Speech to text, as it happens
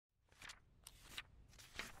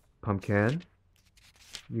Pumpkin,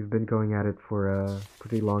 you've been going at it for a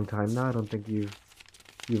pretty long time now. I don't think you've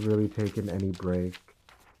really taken any break.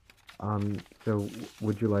 So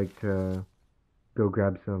would you like to go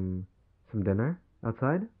grab some dinner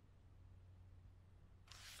outside?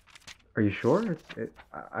 Are you sure?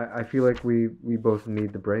 I feel like we both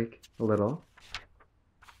need the break a little.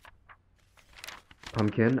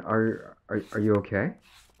 Pumpkin, are you okay?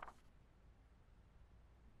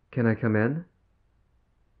 Can I come in?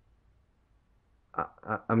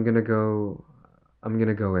 I'm gonna go. I'm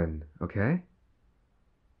gonna go in. Okay.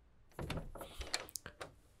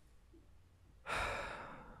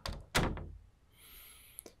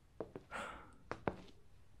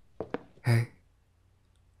 Hey,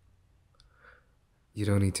 you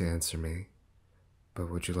don't need to answer me,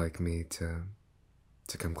 but would you like me to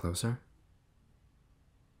come closer?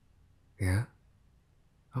 Yeah?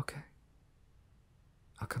 Okay.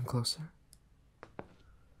 I'll come closer.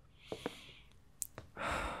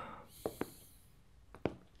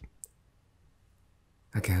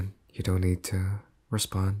 Again, you don't need to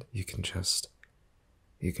respond. You can just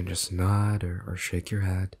nod or shake your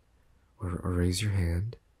head or raise your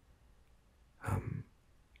hand.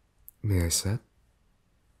 May I sit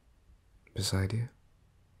beside you?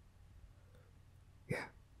 Yeah,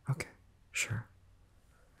 okay, sure.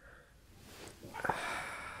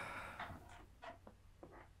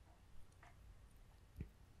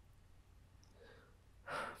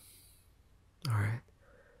 Alright,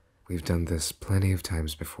 we've done this plenty of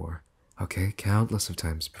times before. Okay, countless of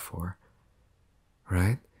times before.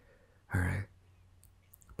 Right? Alright.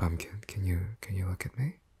 Pumpkin, can you look at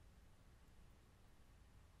me?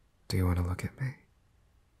 Do you want to look at me?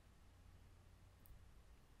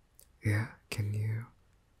 Yeah, can you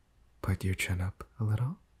put your chin up a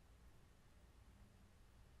little?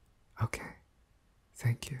 Okay,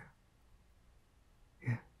 thank you.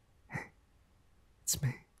 Yeah, hey, it's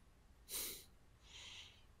me.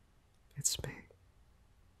 It's me.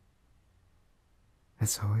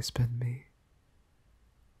 It's always been me.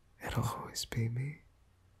 It'll always be me.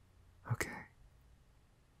 Okay.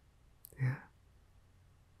 Yeah.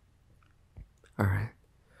 Alright.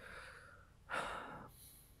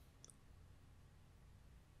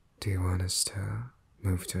 Do you want us to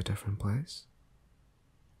move to a different place?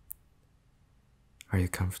 Are you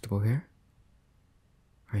comfortable here?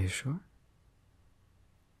 Are you sure?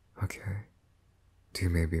 Okay. Do you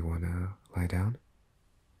maybe want to lie down?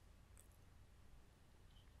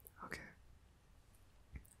 Okay.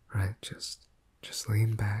 Right, just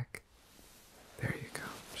lean back. There you go.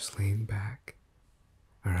 Just lean back.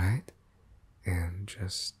 Alright? And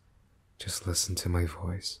just listen to my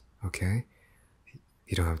voice, okay?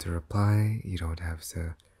 You don't have to reply, you don't have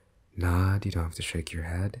to nod, you don't have to shake your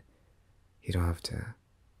head. You don't have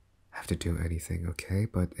to do anything, okay?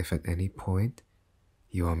 But if at any point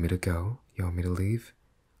you want me to go, you want me to leave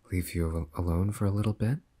you alone for a little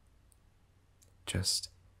bit, just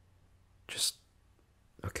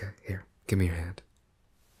okay, here, give me your hand.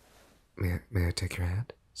 May I take your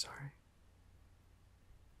hand? Sorry.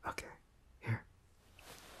 Okay, here.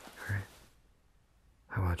 Alright.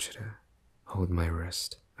 I want you to hold my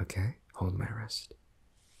wrist, okay? Hold my wrist.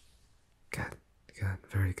 Good, good,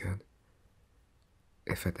 very good.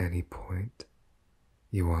 If at any point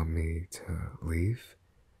you want me to leave,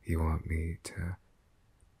 you want me to,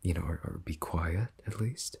 or be quiet at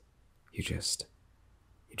least, you just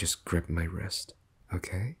grip my wrist,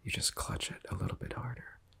 okay? You just clutch it a little bit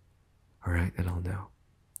harder. Alright, and I'll know.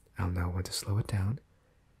 I'll know when to slow it down.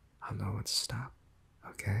 I'll know when to stop,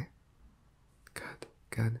 okay? Good,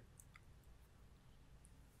 good.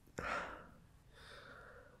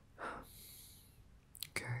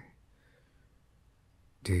 Okay.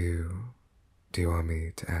 Do you want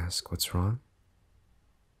me to ask what's wrong?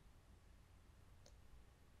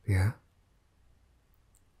 Yeah?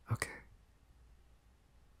 Okay.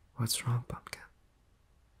 What's wrong, Pumpkin?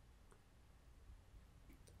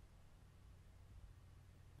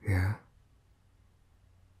 Yeah?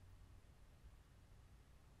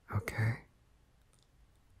 Okay.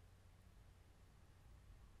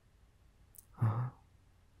 Uh-huh.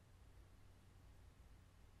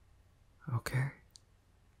 Okay.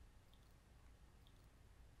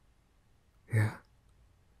 Yeah.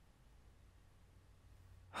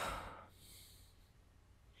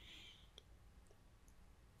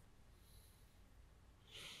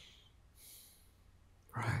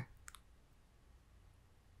 Right.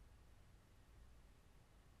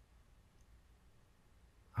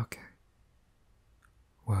 Okay.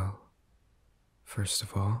 Well, first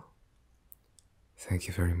of all, thank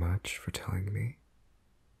you very much for telling me.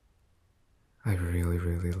 I really,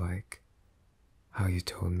 really like how you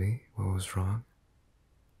told me what was wrong.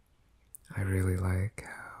 I really like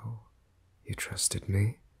how you trusted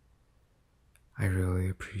me. I really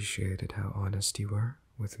appreciated how honest you were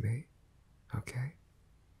with me, okay?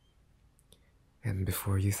 And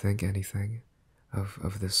before you think anything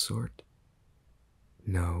of this sort,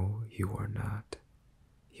 no, you are not.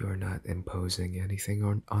 You are not imposing anything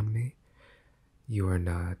on me. You are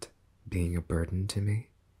not being a burden to me.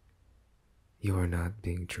 You are not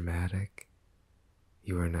being dramatic.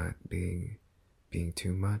 You are not being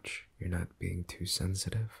too much. You're not being too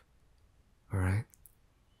sensitive. Alright?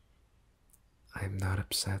 I am not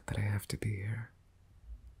upset that I have to be here.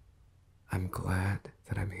 I'm glad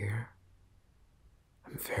that I'm here.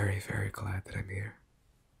 I'm very, very glad that I'm here.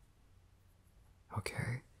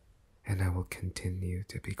 Okay? And I will continue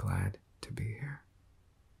to be glad to be here.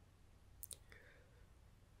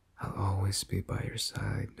 I'll always be by your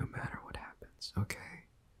side no matter what happens, okay?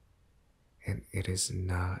 And it is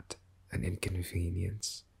not an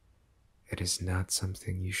inconvenience. It is not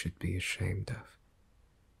something you should be ashamed of.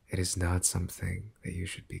 It is not something that you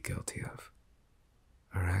should be guilty of.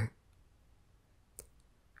 Alright?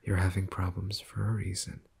 You're having problems for a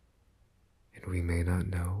reason, and we may not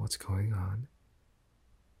know what's going on,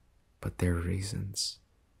 but they're reasons.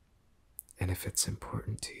 And if it's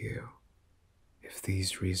important to you, if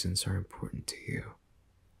these reasons are important to you,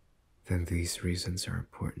 then these reasons are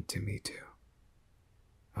important to me too.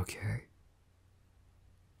 Okay?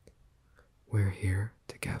 We're here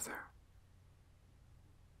together.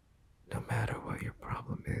 No matter what your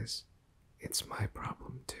problem is, it's my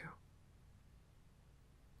problem too.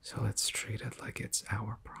 So let's treat it like it's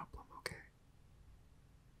our problem, okay?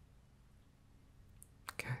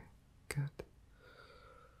 Okay, good.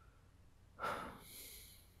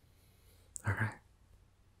 Alright.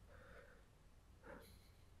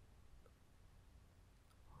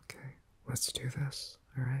 Okay, let's do this,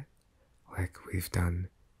 alright? Like we've done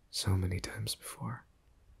so many times before.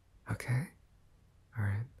 Okay?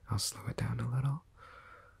 Alright, I'll slow it down a little.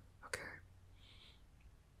 Okay.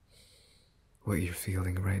 What you're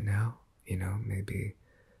feeling right now, maybe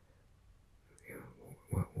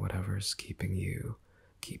whatever's keeping you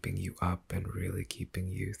up and really keeping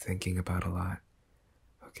you thinking about a lot.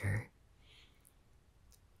 Okay?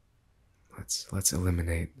 Let's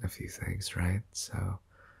eliminate a few things, right? So,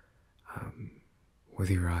 with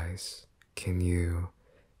your eyes, can you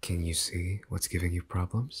see what's giving you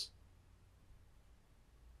problems?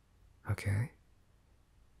 Okay.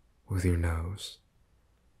 With your nose,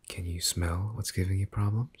 can you smell what's giving you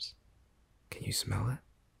problems? Can you smell it?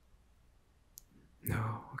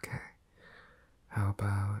 No, okay. How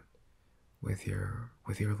about with your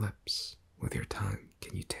lips, with your tongue,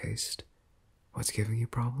 can you taste what's giving you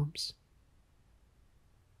problems?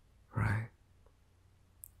 Right.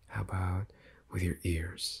 How about with your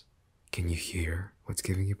ears? Can you hear what's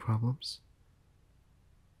giving you problems?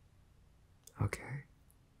 Okay,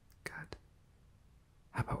 good.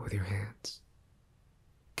 How about with your hands?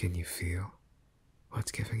 Can you feel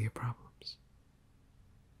what's giving you problems?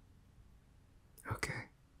 Okay,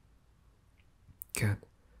 good.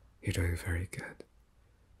 You're doing very good.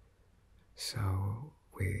 So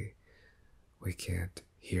we can't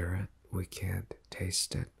hear it, we can't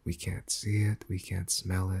taste it, we can't see it, we can't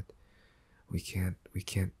smell it, we can't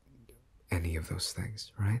any of those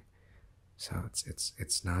things, right? So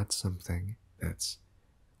it's not something that's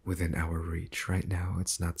within our reach right now.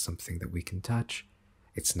 It's not something that we can touch.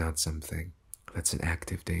 It's not something that's an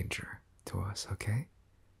active danger to us, okay?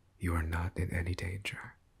 You are not in any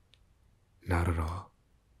danger. Not at all.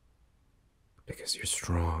 Because you're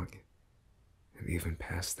strong. And even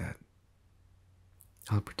past that,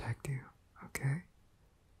 I'll protect you, okay?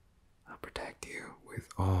 I'll protect you with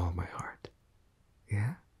all my heart.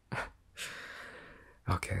 Yeah?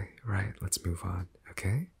 Okay, right, let's move on,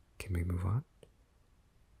 okay? Can we move on?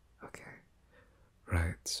 Okay,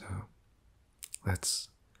 right, so let's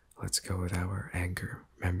go with our anger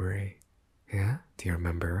memory. Yeah? Do you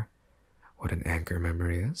remember what an anger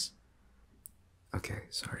memory is? Okay,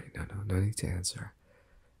 sorry, no need to answer.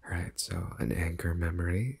 Alright, so an anger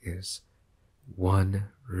memory is one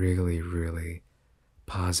really, really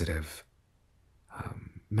positive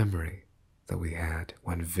memory that we had,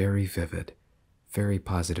 one very vivid, very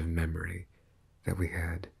positive memory that we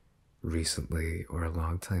had recently or a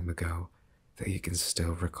long time ago that you can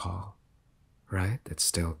still recall, right? That's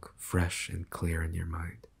still fresh and clear in your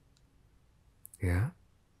mind. Yeah?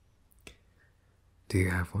 Do you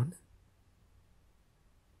have one?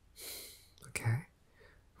 Okay.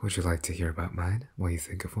 Would you like to hear about mine while you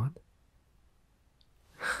think of one?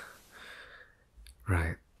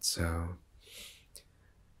 Right, so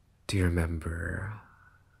do you remember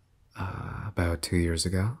about 2 years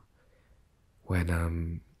ago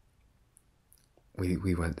when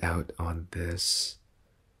we went out on this?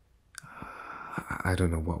 I don't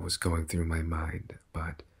know what was going through my mind,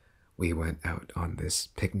 but we went out on this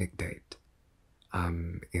picnic date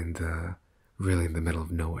in the really in the middle of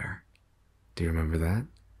nowhere. Do you remember that?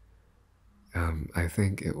 I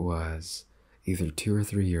think it was either 2 or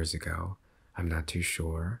 3 years ago. I'm not too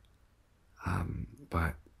sure.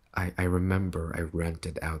 But I remember I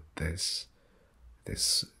rented out this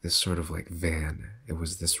sort of like van. It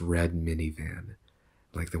was this red minivan,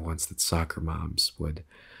 like the ones that soccer moms would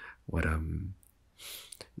um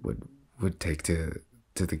would would take to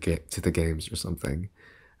the games or something.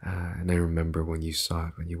 And I remember when you saw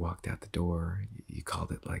it when you walked out the door, you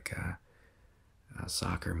called it like a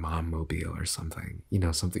soccer mom mobile or something. You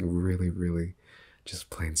know, something really, really just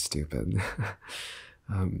plain stupid.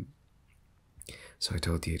 um, so I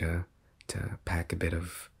told you to pack a bit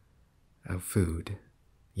of food,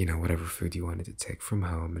 you know, whatever food you wanted to take from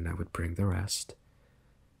home, and I would bring the rest.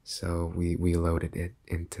 So we loaded it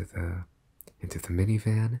into the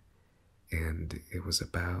minivan, and it was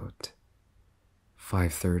about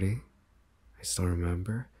 5:30. I still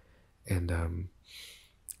remember, and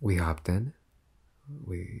we hopped in.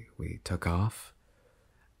 We took off,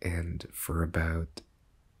 and for about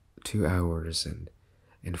 2 hours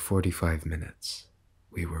and 45 minutes,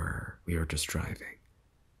 we were just driving,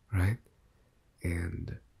 right?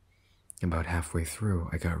 And about halfway through,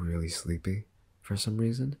 I got really sleepy for some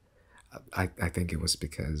reason. I think it was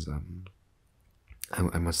because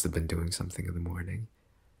I must have been doing something in the morning,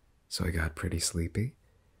 so I got pretty sleepy,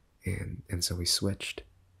 and so we switched.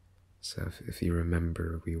 So if you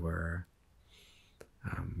remember, we were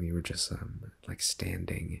just like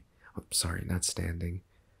standing. Oh, sorry, not standing.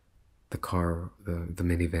 The car, the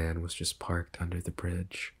minivan was just parked under the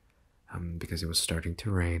bridge because it was starting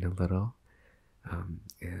to rain a little,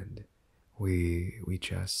 and we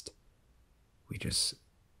just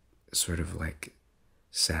sort of like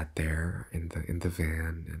sat there in the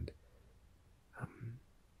van, and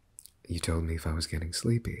you told me if I was getting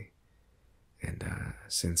sleepy, and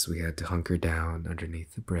since we had to hunker down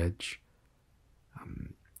underneath the bridge,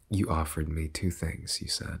 you offered me two things. You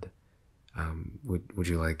said, would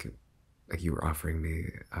you like you were offering me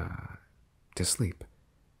to sleep.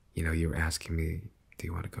 You know, you were asking me, do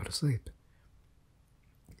you want to go to sleep?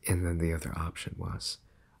 And then the other option was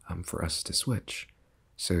for us to switch.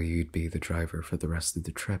 So you'd be the driver for the rest of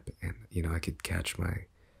the trip, and you know I could catch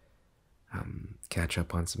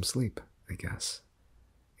up on some sleep, I guess.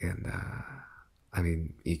 And I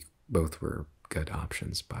mean, both were good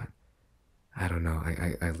options, but I don't know.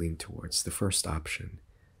 I lean towards the first option.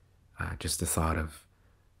 Just the thought of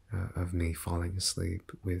me falling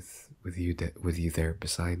asleep with you there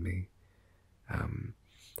beside me,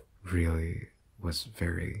 really was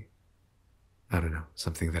very, I don't know,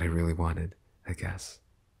 something that I really wanted, I guess.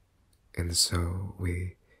 And so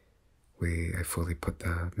I fully put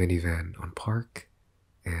the minivan on park,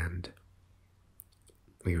 and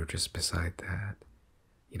we were just beside that,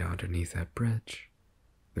 you know, underneath that bridge.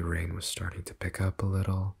 The rain was starting to pick up a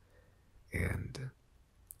little, and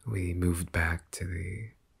we moved back to the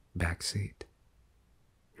back seat.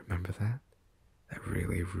 You remember that? That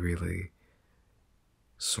really, really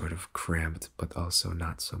sort of cramped, but also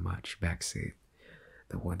not so much back seat.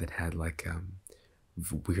 The one that had like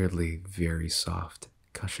weirdly very soft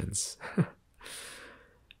cushions.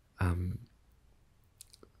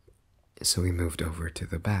 So we moved over to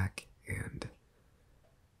the back, and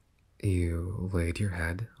you laid your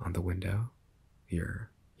head on the window,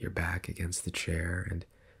 your back against the chair, and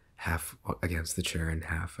half against the chair and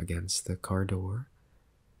half against the car door,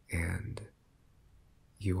 and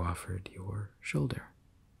you offered your shoulder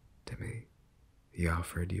to me. You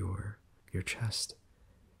offered your chest,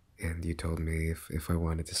 and you told me if I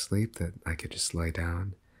wanted to sleep that I could just lie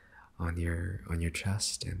down on your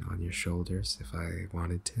chest and on your shoulders if I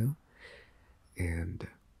wanted to. And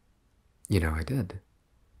you know, I did.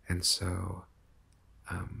 And so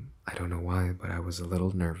I don't know why, but I was a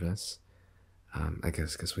little nervous. I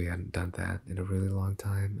guess because we hadn't done that in a really long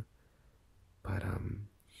time. But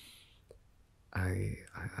I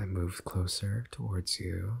moved closer towards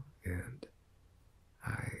you, and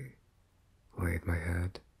I laid my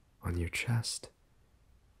head on your chest.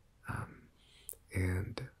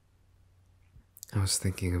 And I was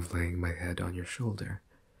thinking of laying my head on your shoulder.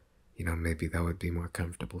 You know, maybe that would be more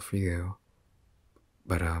comfortable for you.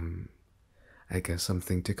 But I guess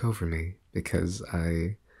something took over me because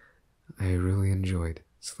I really enjoyed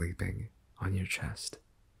sleeping on your chest.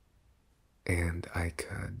 And I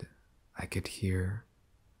could hear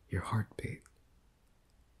your heartbeat.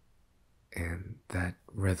 And that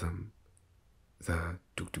rhythm, the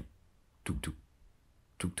tuk tuk, tuk tuk,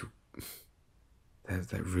 tuk tuk,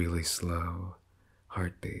 that really slow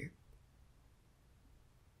heartbeat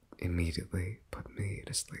immediately put me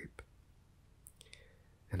to sleep.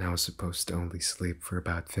 And I was supposed to only sleep for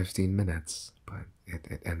about 15 minutes, but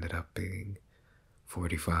it ended up being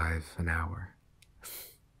 45 an hour.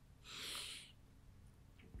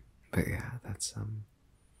 But yeah, it's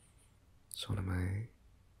one of my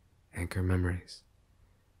anchor memories.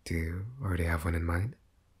 Do you already have one in mind?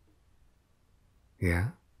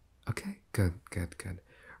 Yeah? Okay, good.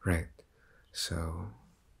 Right. So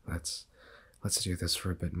let's do this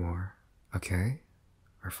for a bit more. Okay?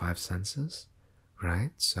 Our five senses,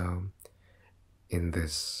 right? So in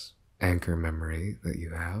this anchor memory that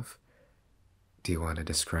you have, do you want to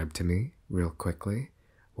describe to me real quickly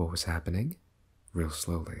what was happening? Real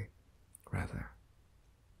slowly, rather.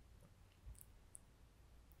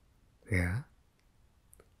 Yeah?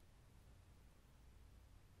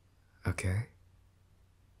 Okay.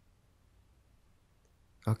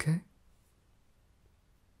 Okay.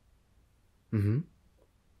 Mm-hmm.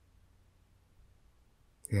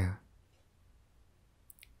 Yeah.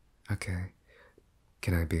 Okay.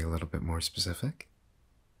 Can I be a little bit more specific?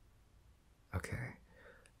 Okay.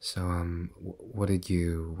 So, what did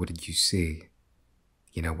you see?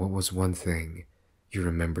 You know, what was one thing you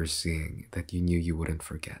remember seeing that you knew you wouldn't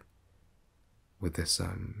forget with this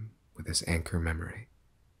anchor memory?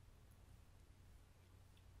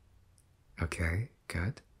 Okay,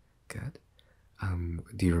 good, good.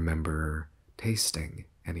 Do you remember tasting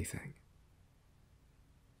anything?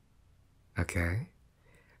 Okay.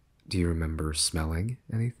 Do you remember smelling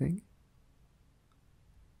anything?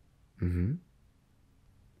 Mm-hmm.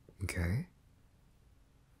 Okay.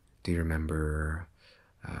 Do you remember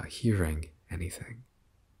hearing anything?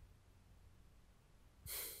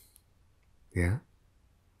 Yeah?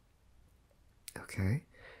 Okay.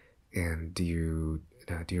 And do you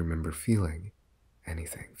remember feeling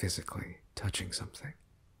anything physically, touching something?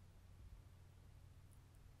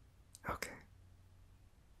 Okay.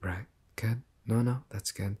 Right. Good. No,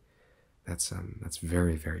 that's good. That's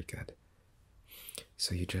very, very good.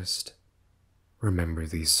 So you just remember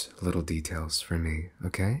these little details for me,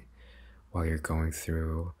 okay? While you're going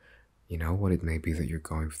through, what it may be that you're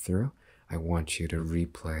going through, I want you to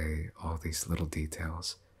replay all these little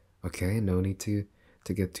details, okay? No need to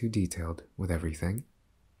get too detailed with everything.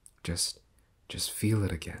 Just feel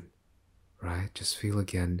it again, right? Just feel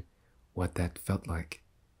again what that felt like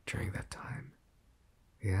during that time.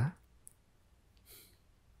 Yeah?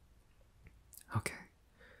 Okay.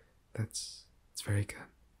 It's very good.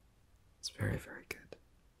 It's very, very good.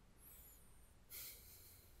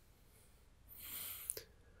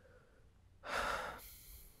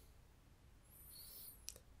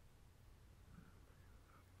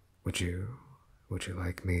 Would you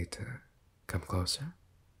like me to come closer?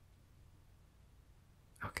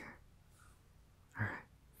 Okay. All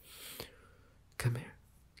right. Come here.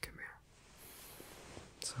 Come here.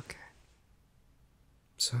 It's okay.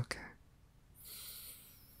 It's okay.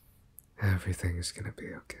 Everything is gonna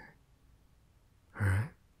be okay. All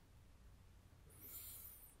right?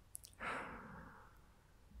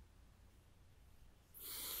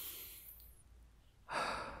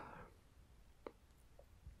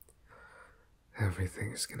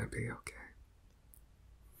 Everything is gonna be okay.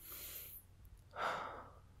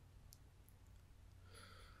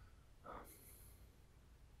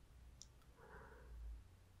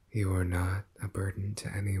 You are not a burden to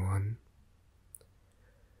anyone.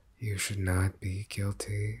 You should not be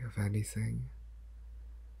guilty of anything.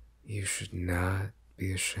 You should not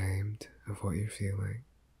be ashamed of what you're feeling.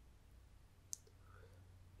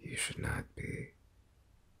 You should not be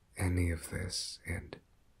any of this and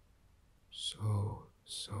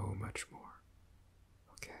so much more.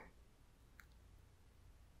 Okay?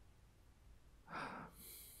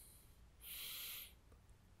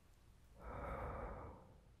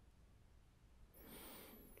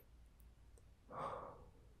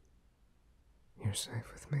 You're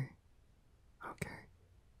safe with me. Okay?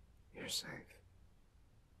 You're safe.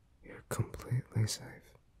 You're completely safe.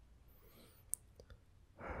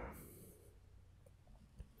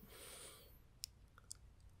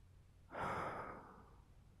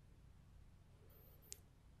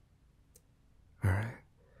 Alright.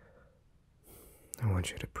 I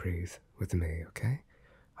want you to breathe with me, okay?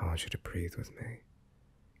 I want you to breathe with me.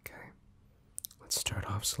 Okay? Let's start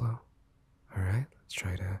off slow. Alright? Let's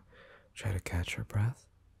try to catch our breath.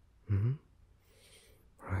 Mm-hmm.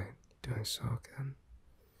 Right. Doing so good.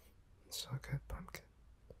 So good, pumpkin.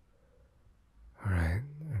 Alright,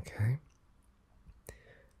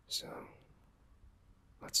 So,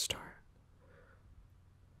 let's start.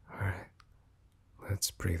 Alright,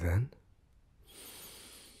 let's breathe in.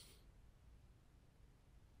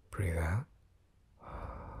 Breathe out.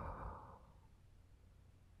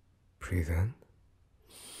 Breathe in.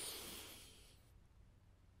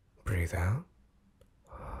 Breathe out.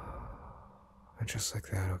 And just like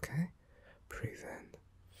that, okay? Breathe in.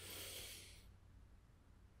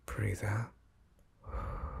 Breathe out.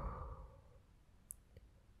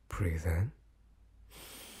 Breathe in.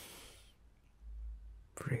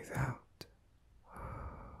 Breathe out.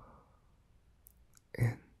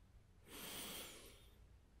 In.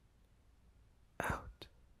 Out.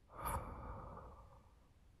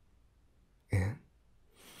 In.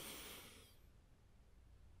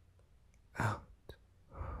 Out.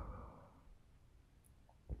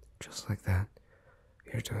 Just like that.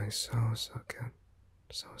 You're doing so good.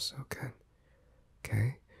 So good.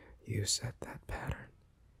 Okay? You set that pattern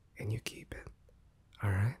and you keep it.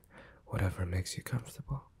 Alright? Whatever makes you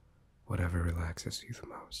comfortable, whatever relaxes you the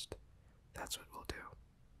most, that's what we'll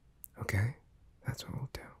do. Okay? That's what we'll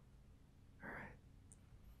do. Alright?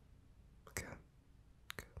 Good.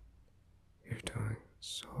 Good. You're doing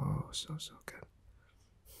so good.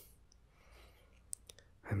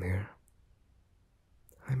 I'm here.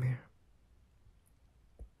 I'm here.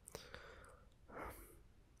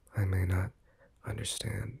 I may not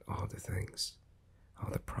understand all the things,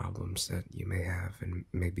 all the problems that you may have, and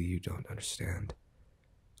maybe you don't understand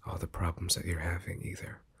all the problems that you're having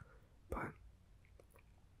either, but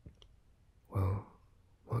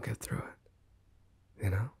we'll get through it, you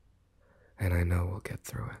know? And I know we'll get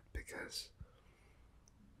through it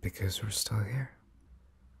because we're still here,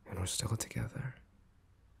 and we're still together,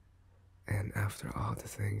 and after all the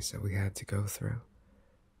things that we had to go through,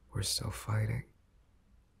 we're still fighting.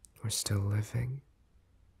 We're still living,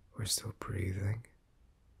 we're still breathing,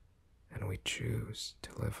 and we choose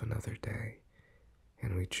to live another day,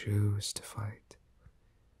 and we choose to fight,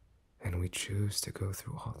 and we choose to go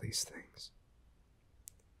through all these things,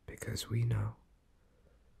 because we know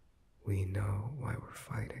why we're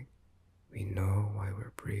fighting, we know why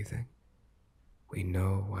we're breathing, we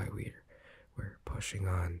know why we're pushing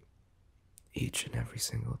on each and every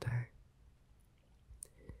single day,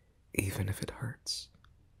 even if it hurts.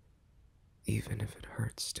 Even if it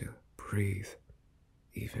hurts to breathe,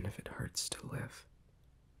 even if it hurts to live,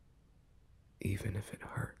 even if it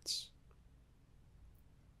hurts,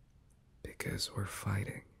 because we're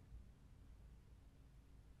fighting.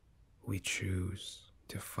 We choose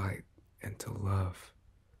to fight and to love.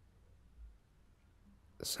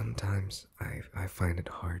 Sometimes I find it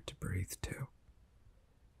hard to breathe too,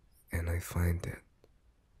 and I find it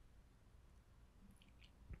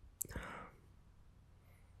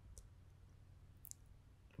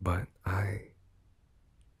but I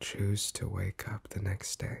choose to wake up the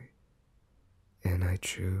next day, and I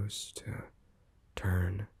choose to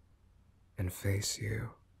turn and face you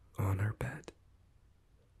on our bed,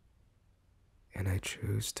 and I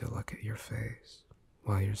choose to look at your face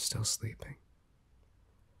while you're still sleeping,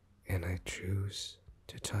 and I choose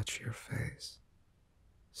to touch your face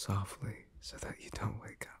softly so that you don't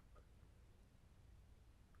wake up,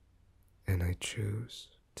 and I choose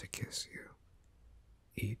to kiss you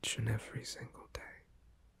each and every single day,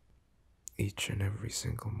 each and every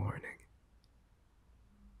single morning.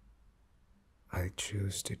 I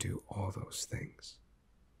choose to do all those things,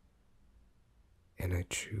 and I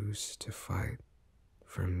choose to fight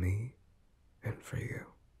for me and for you.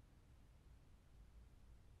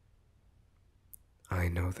 I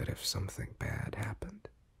know that if something bad happened,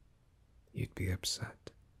 you'd be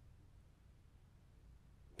upset.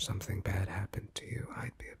 If something bad happened to you,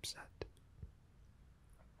 I'd be upset.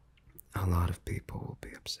 A lot of people will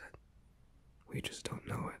be upset. We just don't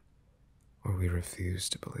know it, or we refuse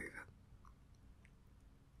to believe it.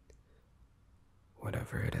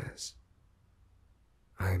 Whatever it is,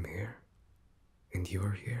 I'm here, and you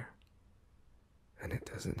are here, and it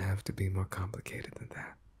doesn't have to be more complicated than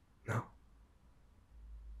that, no.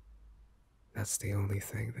 That's the only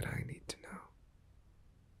thing that I need to know.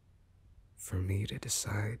 For me to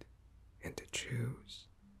decide and to choose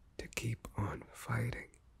to keep on fighting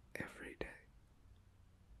every day.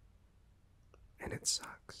 And it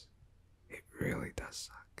sucks. It really does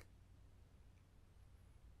suck.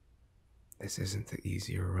 This isn't the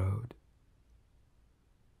easier road,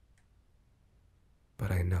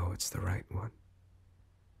 but I know it's the right one,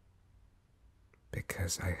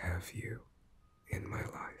 because I have you in my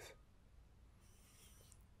life.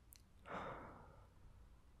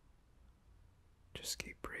 Just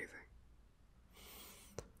keep breathing.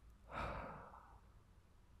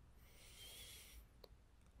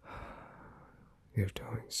 You're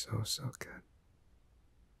doing so, so good.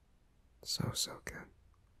 So, so good.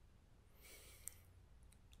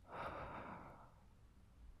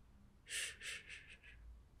 Shh, shh, shh.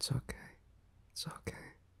 It's okay. It's okay.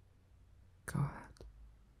 Go ahead.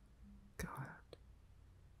 Go ahead.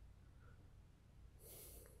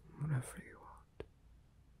 Whatever you